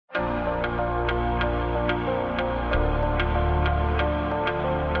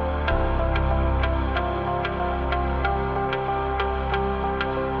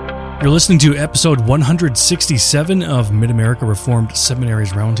You're listening to episode 167 of Mid-America Reformed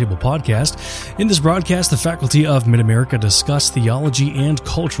Seminary's Roundtable podcast. In this broadcast, the faculty of Mid-America discuss theology and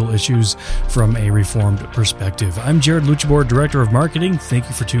cultural issues from a Reformed perspective. I'm Jared Luchabor, Director of Marketing. Thank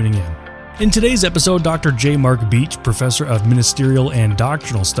you for tuning in. In today's episode, Dr. J. Mark Beach, Professor of Ministerial and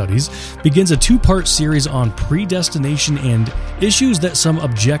Doctrinal Studies, begins a two-part series on predestination and issues that some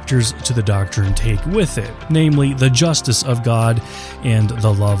objectors to the doctrine take with it, namely the justice of God and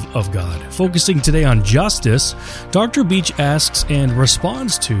the love of God. Focusing today on justice, Dr. Beach asks and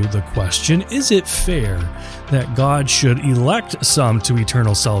responds to the question, is it fair that God should elect some to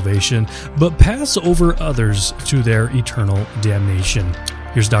eternal salvation, but pass over others to their eternal damnation?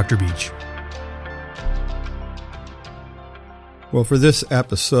 Here's Dr. Beach. Well, for this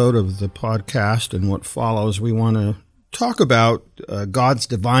episode of the podcast and what follows, we want to talk about God's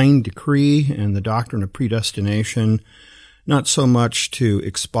divine decree and the doctrine of predestination, not so much to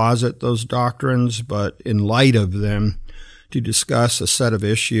exposit those doctrines, but in light of them, to discuss a set of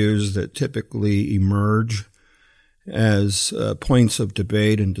issues that typically emerge as points of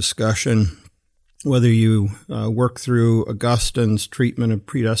debate and discussion. Whether you work through Augustine's treatment of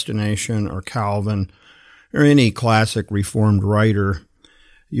predestination or Calvin or any classic Reformed writer,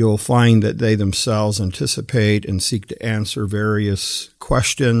 you'll find that they themselves anticipate and seek to answer various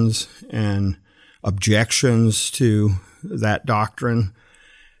questions and objections to that doctrine,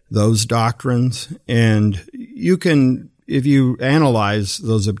 those doctrines. And you can, if you analyze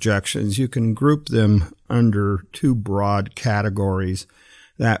those objections, you can group them under two broad categories: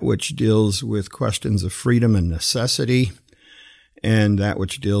 that which deals with questions of freedom and necessity, and that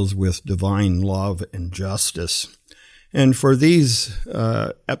which deals with divine love and justice. And for these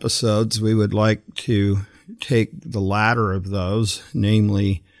episodes, we would like to take the latter of those,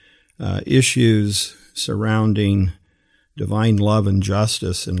 namely issues surrounding divine love and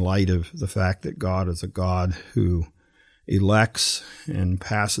justice in light of the fact that God is a God who elects and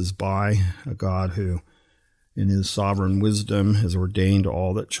passes by, a God who in his sovereign wisdom has ordained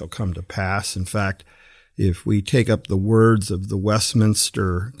all that shall come to pass. In fact, if we take up the words of the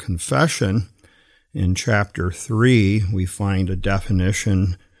Westminster Confession, in chapter 3, we find a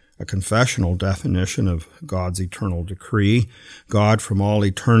definition, a confessional definition of God's eternal decree. God from all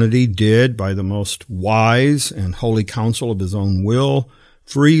eternity did, by the most wise and holy counsel of his own will,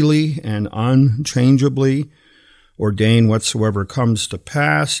 freely and unchangeably, ordain whatsoever comes to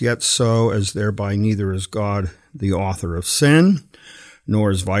pass, yet so as thereby neither is God the author of sin,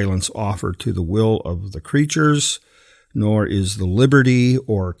 nor is violence offered to the will of the creatures, nor is the liberty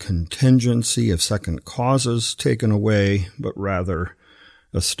or contingency of second causes taken away, but rather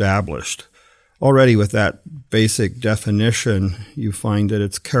established. Already with that basic definition, you find that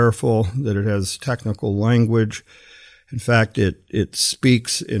it's careful, that it has technical language. In fact, it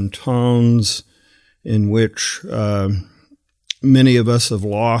speaks in tones in which many of us have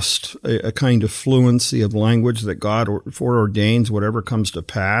lost a kind of fluency of language that God foreordains whatever comes to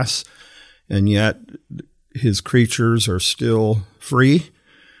pass, and yet his creatures are still free.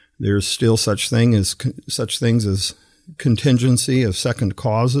 There's still such things as contingency of second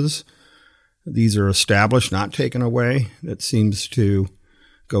causes. These are established, not taken away. That seems to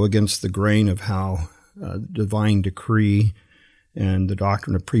go against the grain of how divine decree and the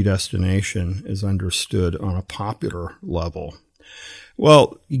doctrine of predestination is understood on a popular level.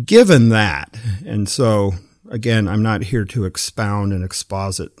 Well, given that, and so, again, I'm not here to expound and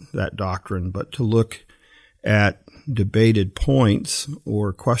exposit that doctrine, but to look at debated points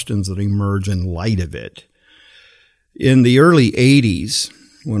or questions that emerge in light of it. In the early 80s,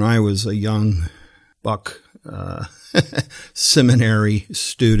 when I was a young buck seminary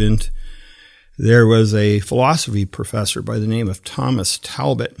student, there was a philosophy professor by the name of Thomas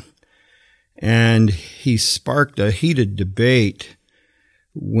Talbot, and he sparked a heated debate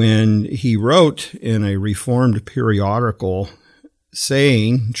when he wrote in a Reformed periodical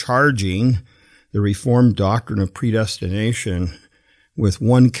charging the Reformed doctrine of predestination with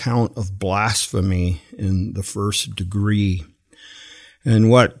one count of blasphemy in the first degree.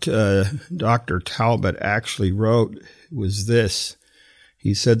 And what Dr. Talbot actually wrote was this.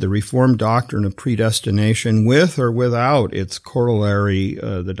 He said the Reformed doctrine of predestination, with or without its corollary,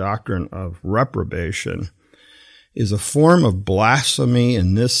 the doctrine of reprobation, is a form of blasphemy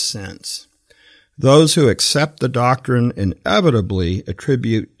in this sense. Those who accept the doctrine inevitably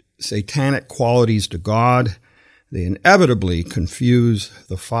attribute satanic qualities to God. They inevitably confuse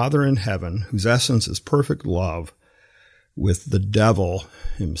the Father in heaven, whose essence is perfect love, with the devil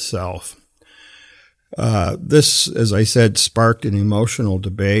himself. This, as I said, sparked an emotional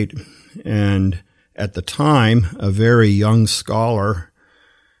debate, and at the time, a very young scholar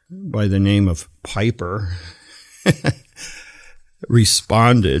by the name of Piper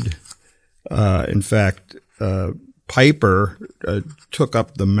responded. In fact, Piper took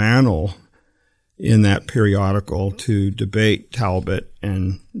up the mantle in that periodical to debate Talbot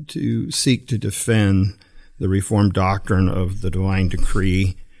and to seek to defend the Reformed doctrine of the divine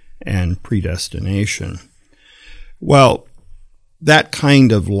decree and predestination. Well, that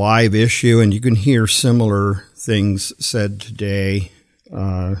kind of live issue, and you can hear similar things said today,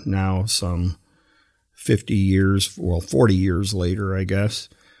 now some 40 years later, I guess,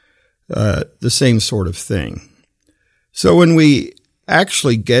 the same sort of thing. So when we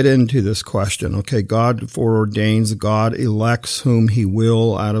actually get into this question, okay, God foreordains, God elects whom he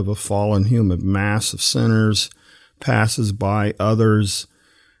will out of a fallen human mass of sinners, passes by others,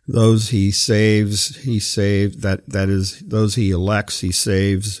 those he saves, that is, those he elects, he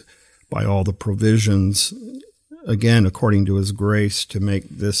saves by all the provisions, again, according to his grace, to make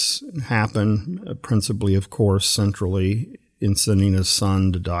this happen, principally, of course, centrally in sending his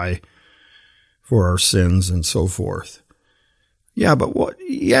son to die for our sins and so forth. Yeah, but what?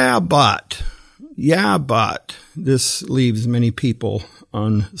 Yeah, but this leaves many people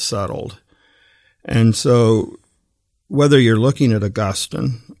unsettled. And so whether you're looking at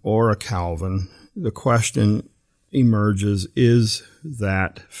Augustine or a Calvin, the question emerges, is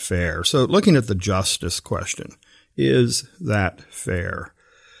that fair? So looking at the justice question, is that fair?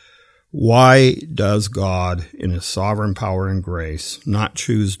 Why does God, in his sovereign power and grace, not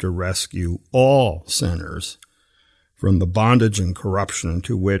choose to rescue all sinners from the bondage and corruption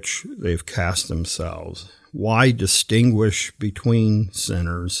into which they've cast themselves? Why distinguish between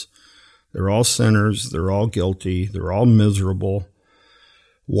sinners? They're all sinners, they're all guilty, they're all miserable.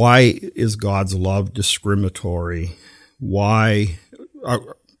 Why is God's love discriminatory? Why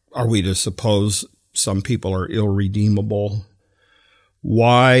are we to suppose some people are irredeemable?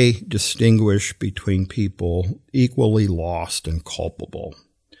 Why distinguish between people equally lost and culpable?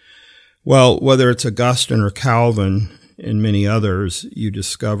 Well, whether it's Augustine or Calvin and many others, you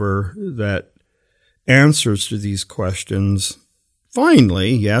discover that answers to these questions,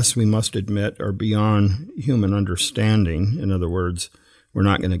 finally, yes, we must admit, are beyond human understanding. In other words, we're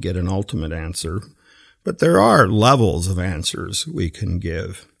not going to get an ultimate answer, but there are levels of answers we can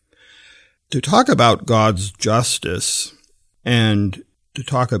give. To talk about God's justice and to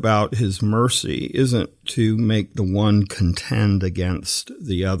talk about his mercy isn't to make the one contend against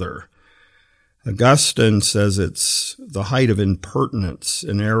the other. Augustine says it's the height of impertinence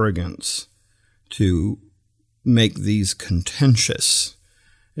and arrogance to make these contentious,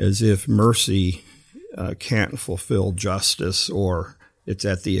 as if mercy can't fulfill justice or it's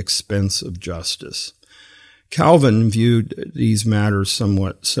at the expense of justice. Calvin viewed these matters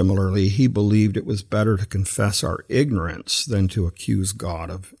somewhat similarly. He believed it was better to confess our ignorance than to accuse God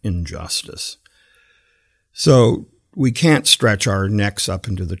of injustice. So we can't stretch our necks up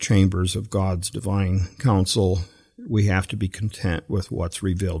into the chambers of God's divine counsel. We have to be content with what's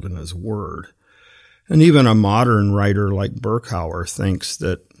revealed in his word. And even a modern writer like Berkouwer thinks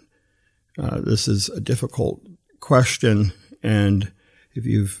that this is a difficult question. And if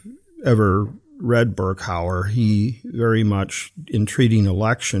you've ever read Berkouwer, he very much, in treating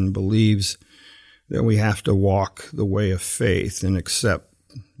election, believes that we have to walk the way of faith and accept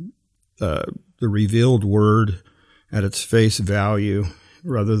the revealed word at its face value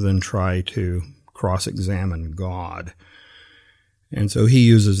rather than try to cross-examine God. And so he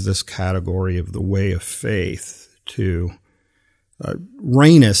uses this category of the way of faith to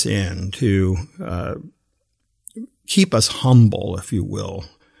rein us in, to keep us humble, if you will,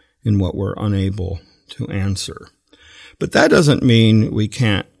 in what we're unable to answer. But that doesn't mean we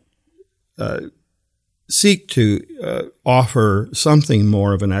can't seek to offer something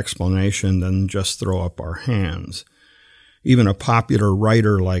more of an explanation than just throw up our hands. Even a popular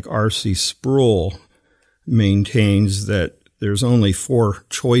writer like R.C. Sproul maintains that there's only 4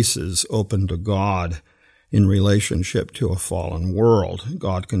 choices open to God in relationship to a fallen world.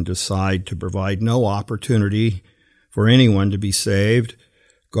 God can decide to provide no opportunity for anyone to be saved.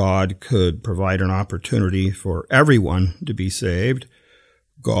 God could provide an opportunity for everyone to be saved.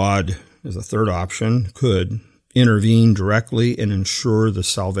 God, as a third option, could intervene directly and ensure the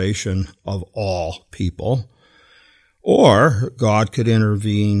salvation of all people. Or God could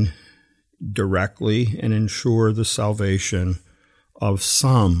intervene directly and ensure the salvation of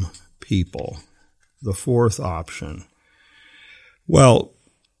some people, the fourth option. Well,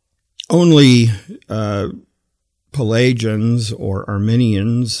 only Pelagians or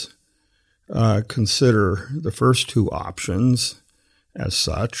Arminians consider the first 2 options as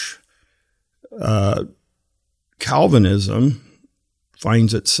such. Calvinism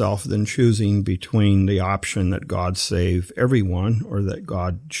finds itself then choosing between the option that God save everyone or that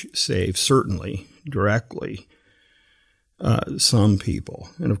God save certainly, directly, some people.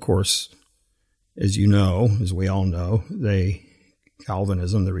 And of course, as you know, as we all know,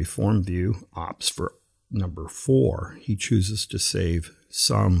 Calvinism, the Reformed view, opts for number 4. He chooses to save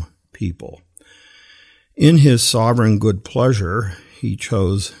some people. In his sovereign good pleasure, he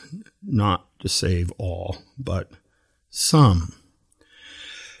chose not to save all, but some.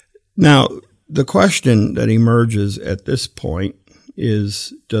 Now, the question that emerges at this point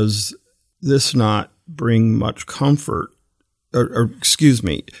is, does this not bring much comfort?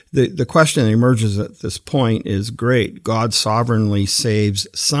 The question that emerges at this point is, great, God sovereignly saves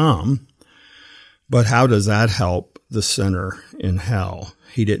some, but how does that help the sinner in hell?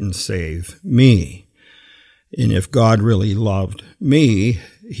 He didn't save me. And if God really loved me,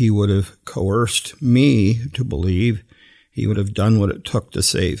 he would have coerced me to believe. He would have done what it took to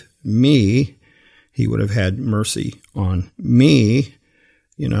save me. He would have had mercy on me.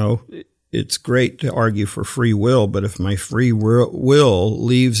 You know, it's great to argue for free will, but if my free will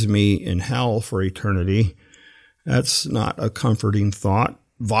leaves me in hell for eternity, that's not a comforting thought.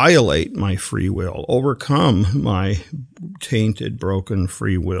 Violate my free will. Overcome my tainted, broken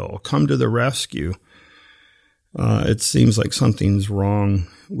free will. Come to the rescue. It seems like something's wrong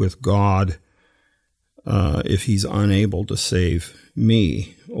with God if he's unable to save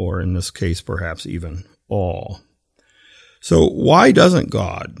me, or in this case, perhaps even all. So why doesn't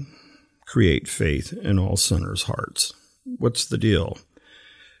God create faith in all sinners' hearts? What's the deal?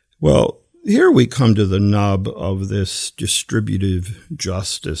 Well, here we come to the nub of this distributive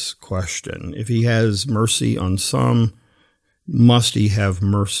justice question. If he has mercy on some, must he have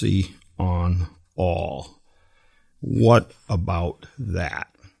mercy on all? What about that?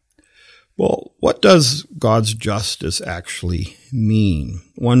 Well, what does God's justice actually mean?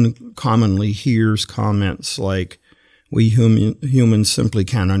 One commonly hears comments like, we humans simply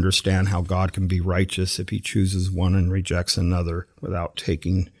can't understand how God can be righteous if he chooses one and rejects another without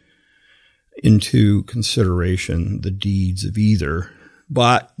taking into consideration the deeds of either.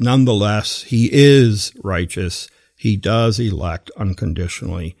 But nonetheless, he is righteous. He does elect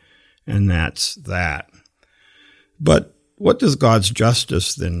unconditionally, and that's that. But what does God's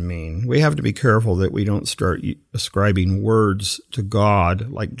justice then mean? We have to be careful that we don't start ascribing words to God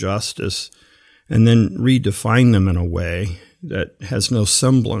like justice and then redefine them in a way that has no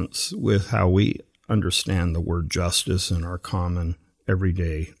semblance with how we understand the word justice in our common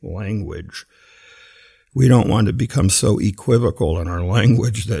everyday language. We don't want to become so equivocal in our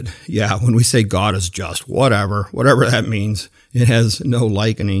language that, when we say God is just, whatever that means, it has no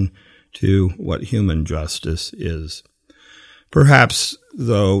likening to what human justice is. Perhaps,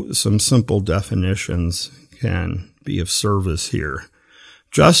 though, some simple definitions can be of service here.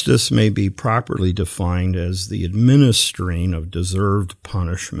 Justice may be properly defined as the administering of deserved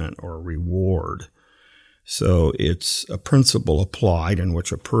punishment or reward. So it's a principle applied in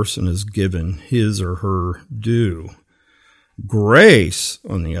which a person is given his or her due. Grace,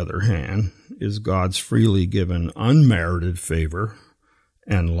 on the other hand, is God's freely given unmerited favor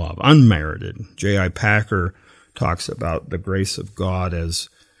and love. Unmerited. J.I. Packer talks about the grace of God as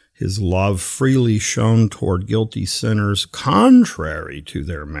his love freely shown toward guilty sinners contrary to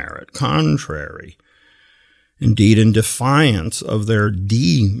their merit. Contrary. Indeed, in defiance of their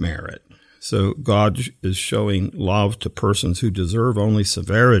demerit. So God is showing love to persons who deserve only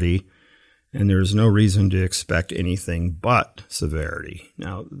severity, and there's no reason to expect anything but severity.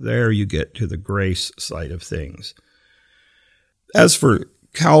 Now, there you get to the grace side of things. As for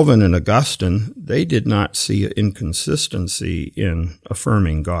Calvin and Augustine, they did not see an inconsistency in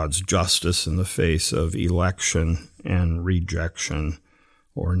affirming God's justice in the face of election and rejection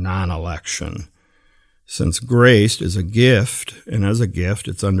or non-election. Since grace is a gift, and as a gift,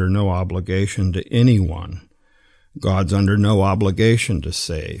 it's under no obligation to anyone. God's under no obligation to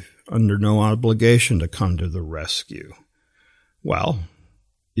save, under no obligation to come to the rescue. Well,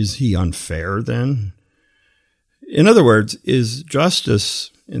 is he unfair then? In other words, is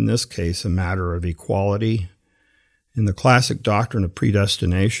justice, in this case, a matter of equality? In the classic doctrine of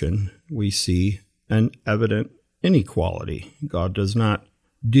predestination, we see an evident inequality. God does not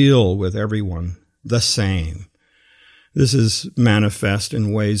deal with everyone the same. This is manifest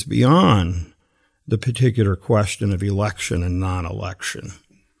in ways beyond the particular question of election and non-election.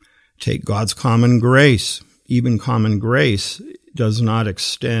 Take God's common grace. Even common grace does not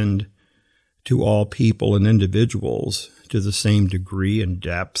extend to all people and individuals to the same degree and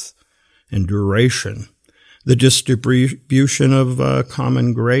depth and duration. The distribution of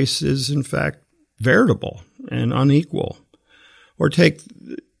common grace is, in fact, variable and unequal. Or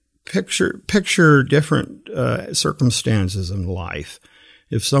picture different circumstances in life.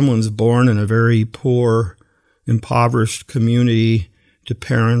 If someone's born in a very poor, impoverished community to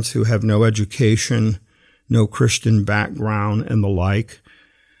parents who have no education, no Christian background, and the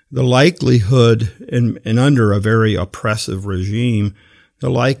likelihood, and under a very oppressive regime,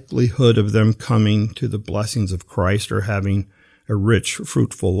 the likelihood of them coming to the blessings of Christ or having a rich,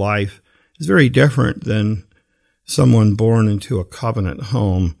 fruitful life is very different than someone born into a covenant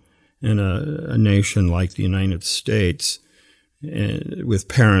home in a nation like the United States, with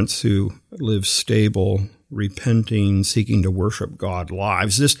parents who live stable, repenting, seeking to worship God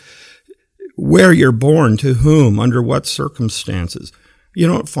lives. Just where you're born, to whom, under what circumstances. You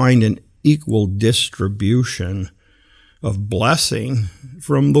don't find an equal distribution of blessing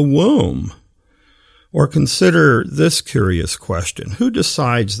from the womb. Or consider this curious question. Who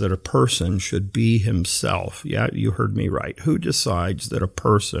decides that a person should be himself? Yeah, you heard me right. Who decides that a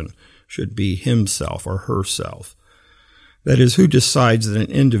person should be himself or herself? That is, who decides that an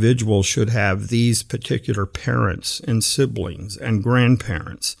individual should have these particular parents and siblings and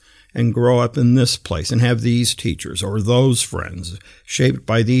grandparents and grow up in this place and have these teachers or those friends shaped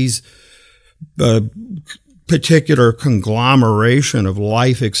by these particular conglomeration of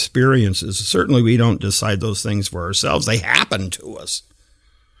life experiences? Certainly we don't decide those things for ourselves. They happen to us.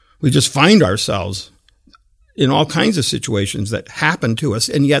 We just find ourselves in all kinds of situations that happen to us,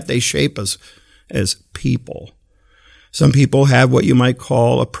 and yet they shape us as people. Some people have what you might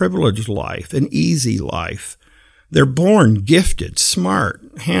call a privileged life, an easy life. They're born gifted, smart,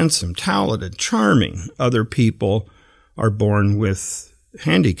 handsome, talented, charming. Other people are born with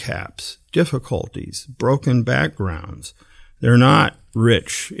handicaps, difficulties, broken backgrounds. They're not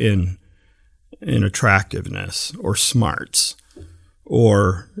rich in attractiveness or smarts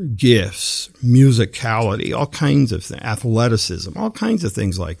or gifts, musicality, all kinds of things, athleticism, all kinds of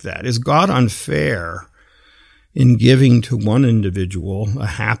things like that. Is God unfair in giving to one individual a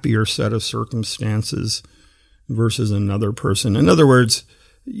happier set of circumstances versus another person? In other words,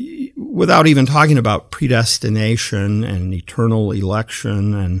 without even talking about predestination and eternal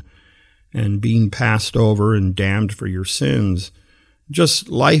election and being passed over and damned for your sins, just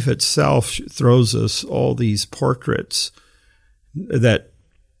life itself throws us all these portraits that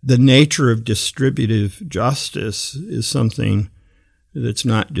the nature of distributive justice is something that's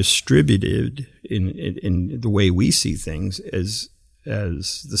not distributed in the way we see things as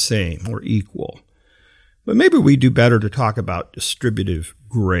the same or equal. But maybe we do better to talk about distributive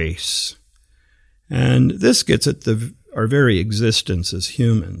grace. And this gets at our very existence as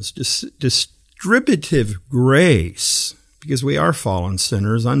humans. Distributive grace, because we are fallen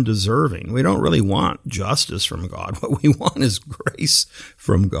sinners, undeserving. We don't really want justice from God. What we want is grace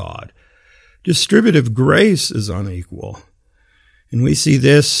from God. Distributive grace is unequal. And we see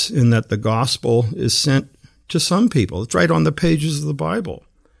this in that the gospel is sent to some people. It's right on the pages of the Bible.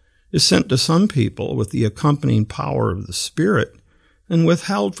 Is sent to some people with the accompanying power of the Spirit and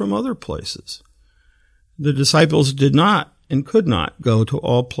withheld from other places. The disciples did not and could not go to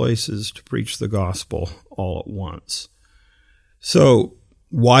all places to preach the gospel all at once. So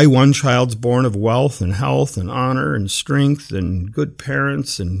why one child's born of wealth and health and honor and strength and good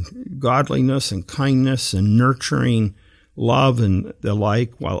parents and godliness and kindness and nurturing love and the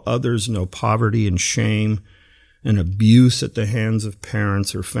like, while others know poverty and shame and abuse at the hands of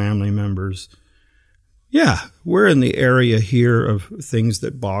parents or family members? Yeah, we're in the area here of things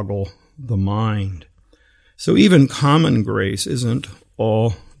that boggle the mind. So even common grace isn't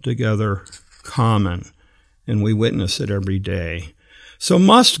altogether common, and we witness it every day. So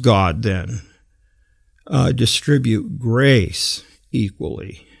must God then distribute grace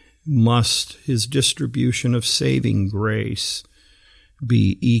equally? Must his distribution of saving grace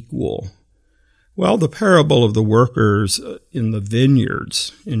be equal? Well, the parable of the workers in the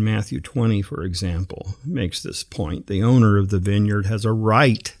vineyards in Matthew 20, for example, makes this point. The owner of the vineyard has a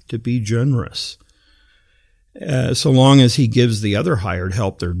right to be generous. So long as he gives the other hired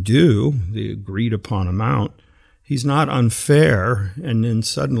help their due, the agreed upon amount, he's not unfair and then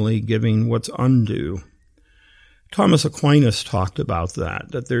suddenly giving what's undue. Thomas Aquinas talked about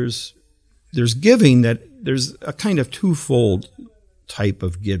that there's giving, that there's a kind of twofold type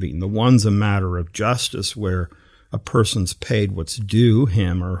of giving. The one's a matter of justice, where a person's paid what's due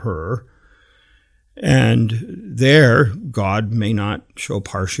him or her, and there God may not show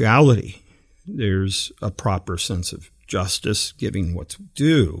partiality. There's a proper sense of justice, giving what's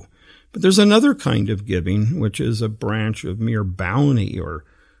due. But there's another kind of giving, which is a branch of mere bounty or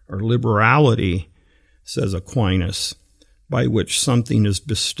liberality, says Aquinas, by which something is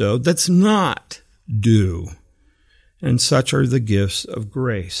bestowed that's not due. And such are the gifts of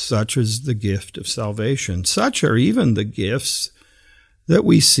grace. Such is the gift of salvation. Such are even the gifts that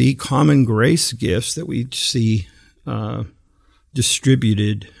we see, common grace gifts that we see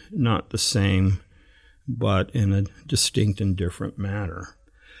distributed, not the same, but in a distinct and different manner.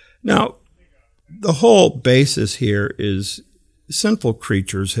 Now, the whole basis here is sinful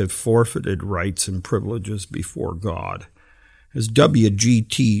creatures have forfeited rights and privileges before God. As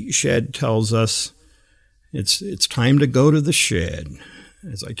W.G.T. Shedd tells us, it's time to go to the shed.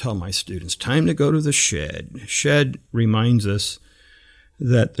 As I tell my students, time to go to the shed. Shedd reminds us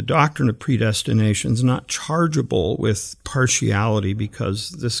that the doctrine of predestination is not chargeable with partiality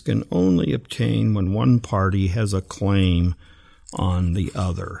because this can only obtain when one party has a claim on the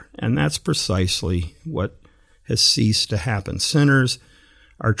other. And that's precisely what has ceased to happen. Sinners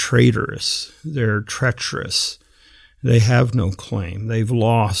are traitorous. They're treacherous. They have no claim. They've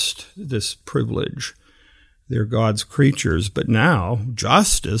lost this privilege. They're God's creatures, but now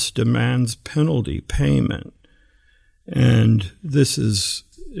justice demands penalty payment. And this is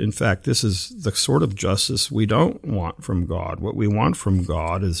the sort of justice we don't want from God. What we want from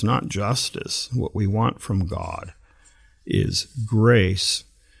God is not justice. What we want from God is grace.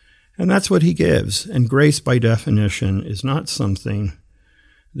 And that's what he gives. And grace, by definition, is not something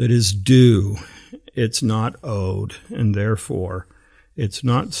that is due. It's not owed, and therefore it's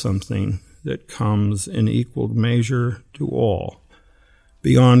not something that comes in equal measure to all.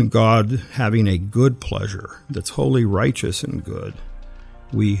 Beyond God having a good pleasure that's wholly righteous and good,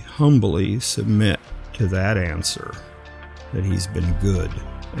 we humbly submit to that answer, that he's been good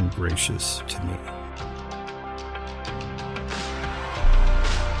and gracious to me.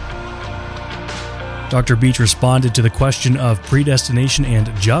 Dr. Beach responded to the question of predestination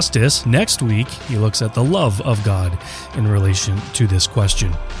and justice. Next week, he looks at the love of God in relation to this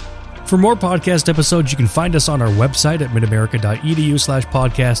question. For more podcast episodes, you can find us on our website at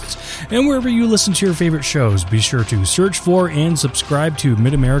midamerica.edu/podcasts, and wherever you listen to your favorite shows, be sure to search for and subscribe to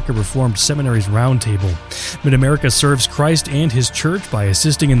Mid-America Reformed Seminary's Roundtable. Mid-America serves Christ and His Church by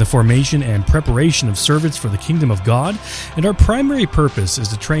assisting in the formation and preparation of servants for the kingdom of God, and our primary purpose is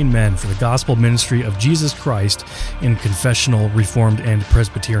to train men for the gospel ministry of Jesus Christ in confessional, Reformed, and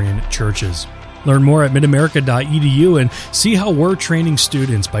Presbyterian churches. Learn more at midamerica.edu and see how we're training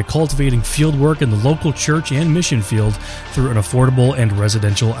students by cultivating fieldwork in the local church and mission field through an affordable and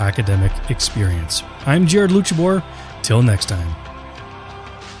residential academic experience. I'm Jared Luchabor. Till next time.